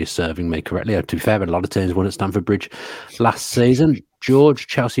memory is serving me correctly. To be fair, but a lot of teams won at Stamford Bridge last season. George,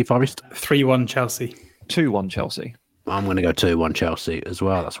 Chelsea Forest. 3-1 Chelsea. 2-1 Chelsea. I'm going to go 2-1 Chelsea as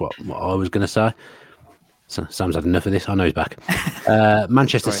well. That's what I was going to say. So Sam's had enough of this. I know he's back.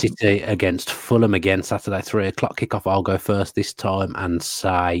 Manchester City against Fulham again Saturday, 3:00 kickoff. I'll go first this time and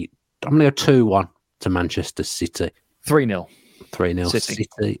say I'm going to go 2-1 to Manchester City. 3-0. 3-0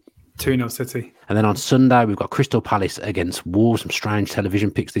 City. 2-0 City. And then on Sunday, we've got Crystal Palace against Wolves. Some strange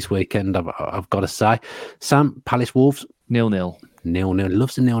television picks this weekend, I've got to say. Sam, Palace Wolves? 0-0. 0-0.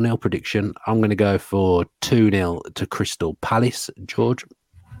 Loves a 0-0 prediction. I'm going to go for 2-0 to Crystal Palace. George?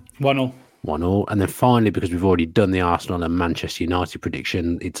 1-0. 1-1. And then finally, because we've already done the Arsenal and Manchester United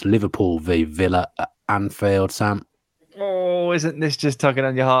prediction, it's Liverpool v Villa at Anfield. Sam? Oh, isn't this just tugging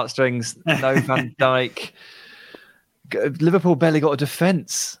on your heartstrings? No Van Dijk. Liverpool barely got a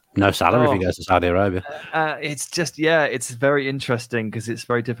defence. No salary if he goes to Saudi Arabia. It's just, it's very interesting because it's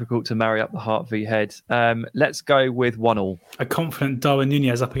very difficult to marry up the heart v head. Let's go with 1-1. A confident Darwin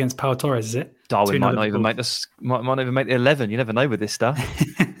Nunez up against Pau Torres, is it? Darwin might not even make the 11. You never know with this stuff.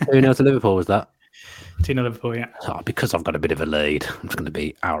 2-0 to Liverpool, was that? 2-0 Liverpool, yeah. So because I've got a bit of a lead, I'm just going to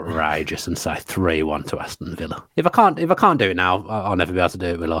be outrageous and say 3-1 to Aston Villa. If I can't do it now, I'll never be able to do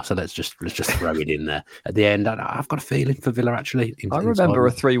it, will I? So let's just throw it in there at the end. I've got a feeling for Villa actually. I remember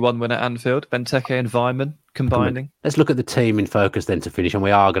a 3-1 win at Anfield. Benteke and Weimann combining. Let's look at the team in focus then to finish, and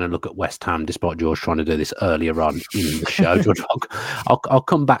we are going to look at West Ham, despite George trying to do this earlier on in the show. George, I'll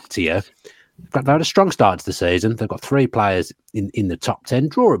come back to you. They've had a strong start to the season. They've got 3 players in the top 10.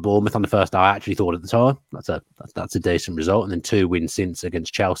 Draw at Bournemouth on the first day, I actually thought at the time. That's a decent result. And then 2 wins since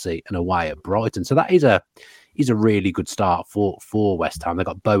against Chelsea and away at Brighton. So that is a really good start for West Ham. They've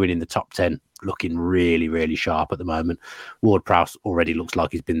got Bowen in the top 10, looking really, really sharp at the moment. Ward-Prowse already looks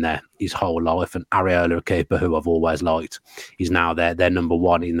like he's been there his whole life. And Areola, a keeper who I've always liked, is now their number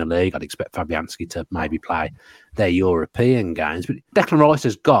 1 in the league. I'd expect Fabianski to maybe play their European games. But Declan Rice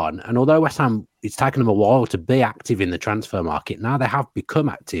has gone. And although West Ham, it's taken them a while to be active in the transfer market, now they have become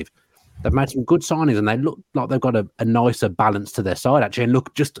active. They've made some good signings and they look like they've got a nicer balance to their side, actually, and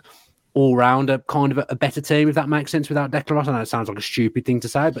look just all round a kind of a better team, if that makes sense, without Declan Rice. I know it sounds like a stupid thing to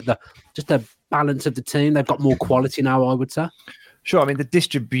say, but the balance of the team, they've got more quality now, I would say. Sure, I mean the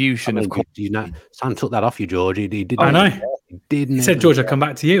distribution of course. Sam took that off you, George. He didn't. I know. He said, George, I'll come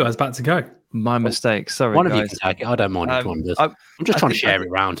back to you. I was about to go. My mistake. Sorry, one guys. of you can take it. I don't mind if one does. I'm just trying to share it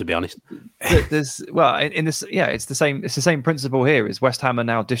around, to be honest. It's the same. It's the same principle here. Is West Ham are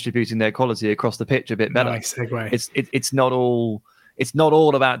now distributing their quality across the pitch a bit better. Nice segue. It's not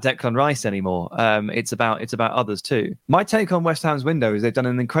all about Declan Rice anymore. It's about others too. My take on West Ham's window is they've done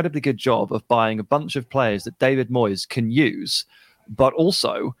an incredibly good job of buying a bunch of players that David Moyes can use, but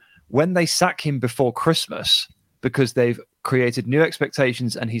also when they sack him before Christmas, because they've created new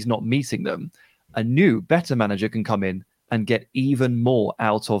expectations and he's not meeting them, a new, better manager can come in and get even more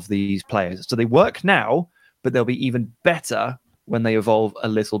out of these players. So they work now, but they'll be even better when they evolve a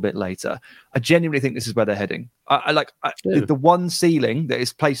little bit later. I genuinely think this is where they're heading. The one ceiling that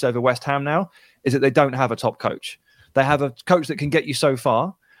is placed over West Ham now is that they don't have a top coach. They have a coach that can get you so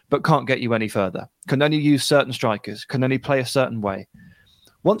far, but can't get you any further. Can only use certain strikers, can only play a certain way.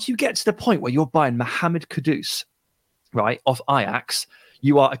 Once you get to the point where you're buying Mohamed Kudus, right, off Ajax,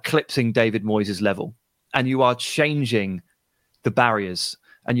 you are eclipsing David Moyes' level, and you are changing the barriers,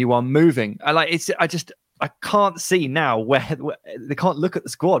 and you are moving. I can't see now where they can't look at the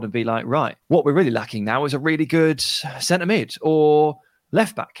squad and be like, right, what we're really lacking now is a really good centre mid or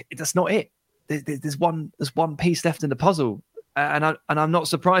left back. That's not it. There's one piece left in the puzzle, and I'm not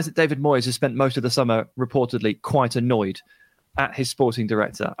surprised that David Moyes has spent most of the summer reportedly quite annoyed at his sporting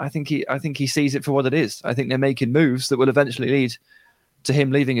director. I think he sees it for what it is. I think they're making moves that will eventually lead to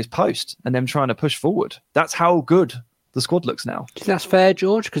him leaving his post and them trying to push forward. That's how good the squad looks now. Do you think that's fair,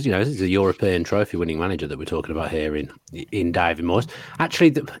 George? Because, this is a European trophy-winning manager that we're talking about here in David Moyes.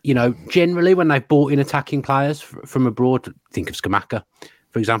 Actually, generally when they've bought in attacking players from abroad, think of Scamacca,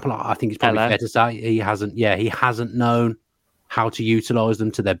 for example. I think it's probably fair to say he hasn't known how to utilise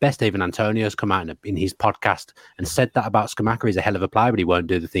them to their best. Even Antonio's come out in his podcast and said that about Scamacca. He's a hell of a player, but he won't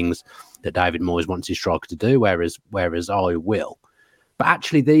do the things that David Moyes wants his striker to do, whereas I will. But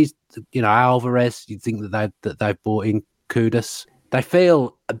actually, these, Alvarez, you think that they've bought in Kudus. I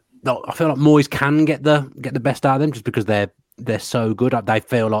feel like Moyes can get the best out of them just because they're so good. They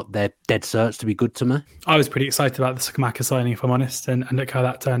feel like they're dead certs to be good to me. I was pretty excited about the Scamacca signing, if I'm honest, and look how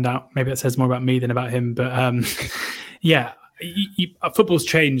that turned out. Maybe that says more about me than about him. But football's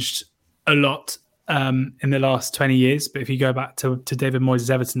changed a lot in the last 20 years. But if you go back to David Moyes'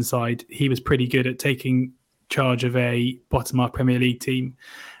 Everton side, he was pretty good at taking charge of a bottom-half Premier League team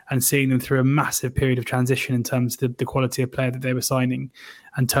and seeing them through a massive period of transition in terms of the quality of player that they were signing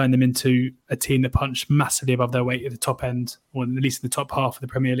and turn them into a team that punched massively above their weight at the top end, or at least in the top half of the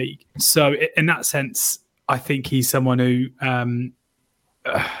Premier League. So in that sense, I think he's someone who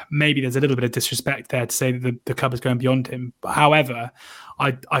maybe there's a little bit of disrespect there to say that the club is going beyond him. But however,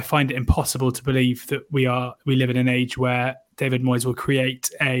 I find it impossible to believe that we live in an age where David Moyes will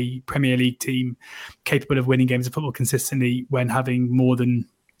create a Premier League team capable of winning games of football consistently when having more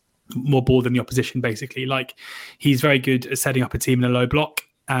ball than the opposition, basically. Like, he's very good at setting up a team in a low block,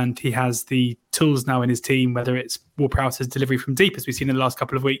 and he has the tools now in his team, whether it's Ward-Prowse's delivery from deep, as we've seen in the last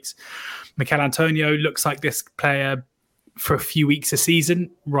couple of weeks. Mikel Antonio looks like this player for a few weeks a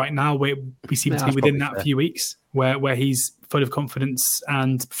season right now. We seem to be within that few weeks where he's full of confidence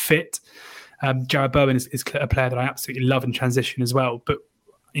and fit. Jared Bowen is a player that I absolutely love in transition as well. But,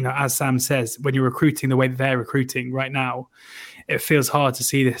 as Sam says, when you're recruiting the way that they're recruiting right now, it feels hard to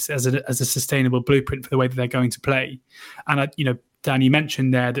see this as a sustainable blueprint for the way that they're going to play. And, Dan, you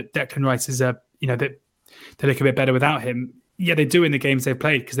mentioned there that Declan Rice is that they look a bit better without him. Yeah, they do in the games they've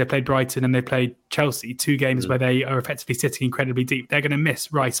played, because they played Brighton and they played Chelsea, 2 games where they are effectively sitting incredibly deep. They're going to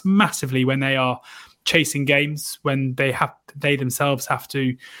miss Rice massively when they are chasing games, when they themselves have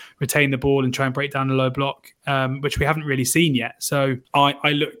to retain the ball and try and break down the low block, which we haven't really seen yet. So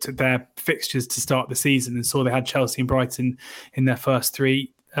I looked at their fixtures to start the season and saw they had Chelsea and Brighton in their first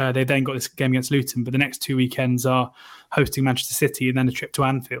 3. They then got this game against Luton, but the next 2 weekends are hosting Manchester City and then a trip to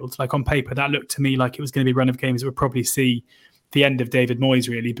Anfield. Like, on paper, that looked to me like it was going to be a run of games that would probably see the end of David Moyes,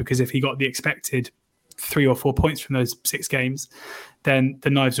 really, because if he got the expected 3 or 4 points from those 6 games, then the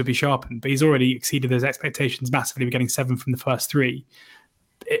knives would be sharpened. But he's already exceeded those expectations massively. We're getting 7 from the first 3.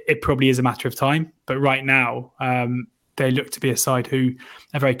 It probably is a matter of time. But right now, they look to be a side who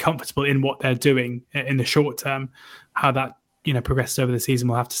are very comfortable in what they're doing in the short term. How that progresses over the season,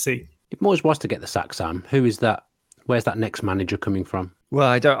 we'll have to see. If Moyes was to get the sack, Sam, who is that? Where's that next manager coming from? Well,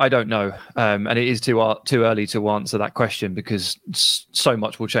 I don't know, and it is too early to answer that question because so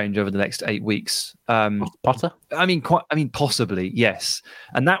much will change over the next 8 weeks. Potter? I mean, possibly, yes,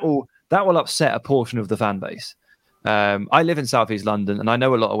 and that will upset a portion of the fan base. I live in South East London, and I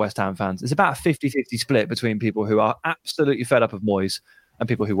know a lot of West Ham fans. It's about a 50-50 split between people who are absolutely fed up of Moyes and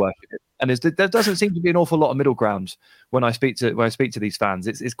people who worship it. And there doesn't seem to be an awful lot of middle ground when I speak to these fans.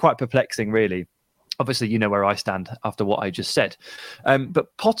 It's quite perplexing, really. Obviously, you know where I stand after what I just said.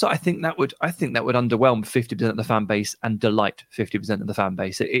 But Potter, I think that would underwhelm 50% of the fan base and delight 50% of the fan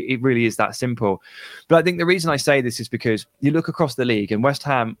base. It really is that simple. But I think the reason I say this is because you look across the league and West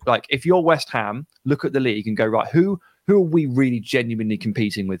Ham, like if you're West Ham, look at the league and go, right, who are we really genuinely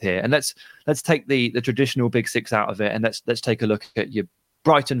competing with here? And let's take the traditional big 6 out of it, and let's take a look at your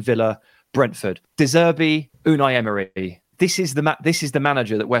Brighton, Villa, Brentford, De Zerbi, Unai Emery. this is the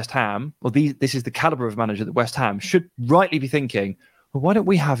manager that West Ham, or this is the caliber of manager that West Ham should rightly be thinking, well, why don't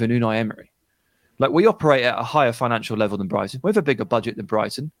we have an Unai Emery? Like, we operate at a higher financial level than Brighton. We have a bigger budget than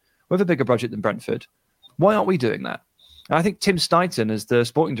Brighton. We have a bigger budget than Brentford. Why aren't we doing that? And I think Tim Steidten, as the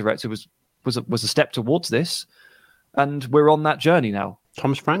sporting director, was a step towards this, and we're on that journey now.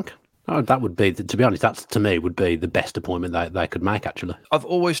 Thomas Frank? Oh, that would be, to be honest, that's to me would be the best appointment they could make, actually. I've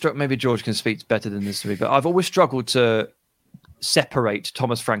always struggled, maybe George can speak better than this to me, but I've always struggled to separate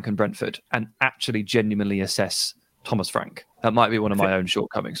Thomas Frank and Brentford and actually genuinely assess Thomas Frank. That might be one of my own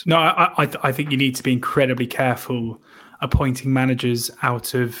shortcomings. No, I think you need to be incredibly careful appointing managers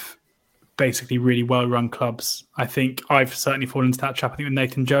out of basically really well-run clubs. I think I've certainly fallen into that trap. I think with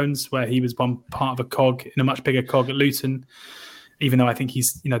Nathan Jones, where he was one part of a cog in a much bigger cog at Luton, even though I think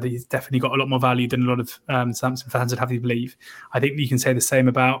he's definitely got a lot more value than a lot of Southampton fans would have you believe. I think you can say the same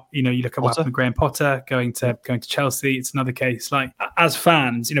about, you look at what happened with Graham Potter going to Chelsea. It's another case. Like, as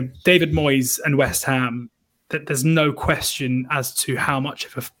fans, David Moyes and West Ham, that there's no question as to how much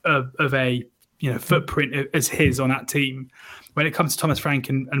of a footprint is his on that team. When it comes to Thomas Frank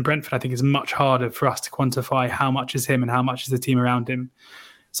and Brentford, I think it's much harder for us to quantify how much is him and how much is the team around him.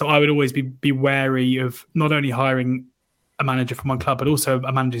 So I would always be wary of not only hiring a manager from one club, but also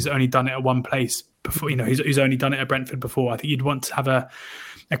a manager who's only done it at one place before. Who's only done it at Brentford before. I think you'd want to have a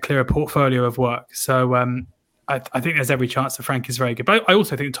clearer portfolio of work. So I think there's every chance that Frank is very good. But I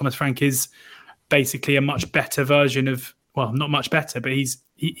also think Thomas Frank is basically a much better version of, well, not much better, but he's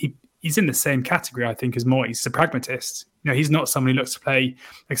in the same category, I think, as Moyes. He's a pragmatist. He's not someone who looks to play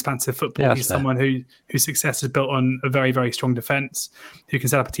expansive football. Yeah, he's someone whose success is built on a very, very strong defence, who can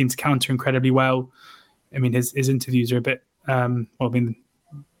set up a team to counter incredibly well. I mean, his interviews are a bit, both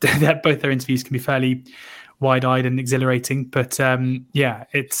their interviews can be fairly wide-eyed and exhilarating. But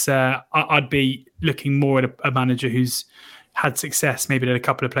it's I'd be looking more at a manager who's had success maybe at a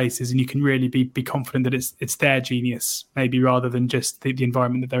couple of places, and you can really be confident that it's their genius, maybe, rather than just the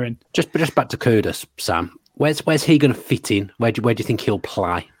environment that they're in. Just back to Kudus, Sam. Where's he going to fit in? Where do you think he'll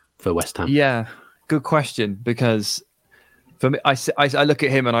play for West Ham? Yeah, good question. Because for me, I look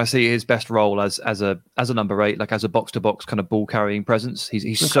at him and I see his best role as a number 8, like as a box to box kind of ball carrying presence.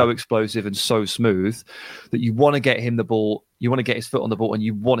 He's so explosive and so smooth that you want to get him the ball, you want to get his foot on the ball, and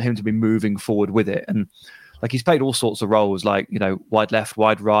you want him to be moving forward with it. And like, he's played all sorts of roles, like, wide left,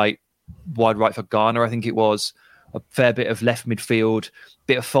 wide right for Ghana, I think it was, a fair bit of left midfield,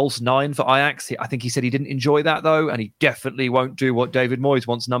 bit of false 9 for Ajax. I think he said he didn't enjoy that, though, and he definitely won't do what David Moyes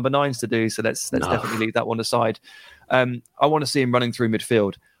wants number 9s to do. So let's definitely leave that one aside. I want to see him running through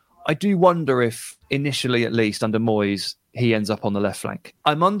midfield. I do wonder if, initially at least, under Moyes, he ends up on the left flank.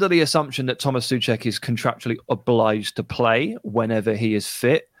 I'm under the assumption that Thomas Souček is contractually obliged to play whenever he is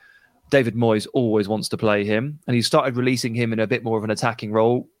fit. David Moyes always wants to play him, and he started releasing him in a bit more of an attacking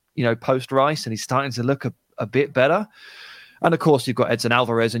role, post Rice, and he's starting to look a bit better. And of course, you've got Edson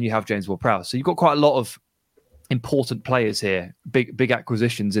Alvarez and you have James Ward-Prowse. So you've got quite a lot of important players here, big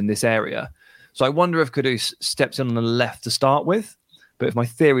acquisitions in this area. So I wonder if Kudus steps in on the left to start with. But if my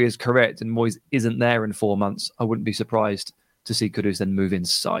theory is correct and Moyes isn't there in 4 months, I wouldn't be surprised to see Kudus then move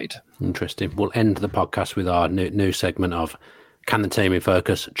inside. Interesting. We'll end the podcast with our new segment of Can the Team in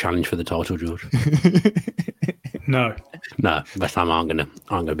Focus challenge for the title, George? No, West Ham aren't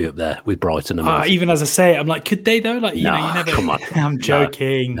gonna be up there with Brighton. And even as I say it, I'm like, could they though? Like, you never. Come on, I'm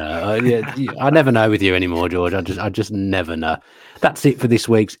joking. No, I never know with you anymore, George. I just never know. That's it for this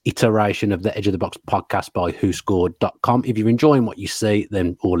week's iteration of the Edge of the Box podcast by WhoScored.com. If you're enjoying what you see,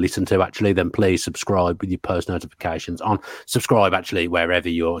 or listen to, then please subscribe with your post notifications on. Subscribe, wherever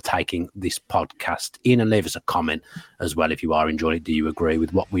you're taking this podcast in, and leave us a comment as well if you are enjoying it. Do you agree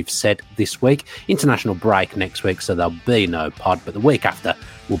with what we've said this week? International break next week, so there'll be no pod, but the week after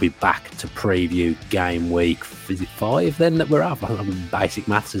we'll be back to preview game week 5 then that we're up. Basic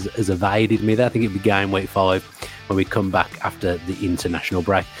maths has evaded me there. I think it'll be game week 5 when we come back after the international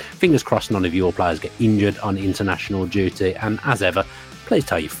break. Fingers crossed none of your players get injured on international duty, and as ever, please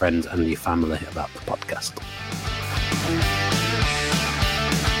tell your friends and your family about the podcast.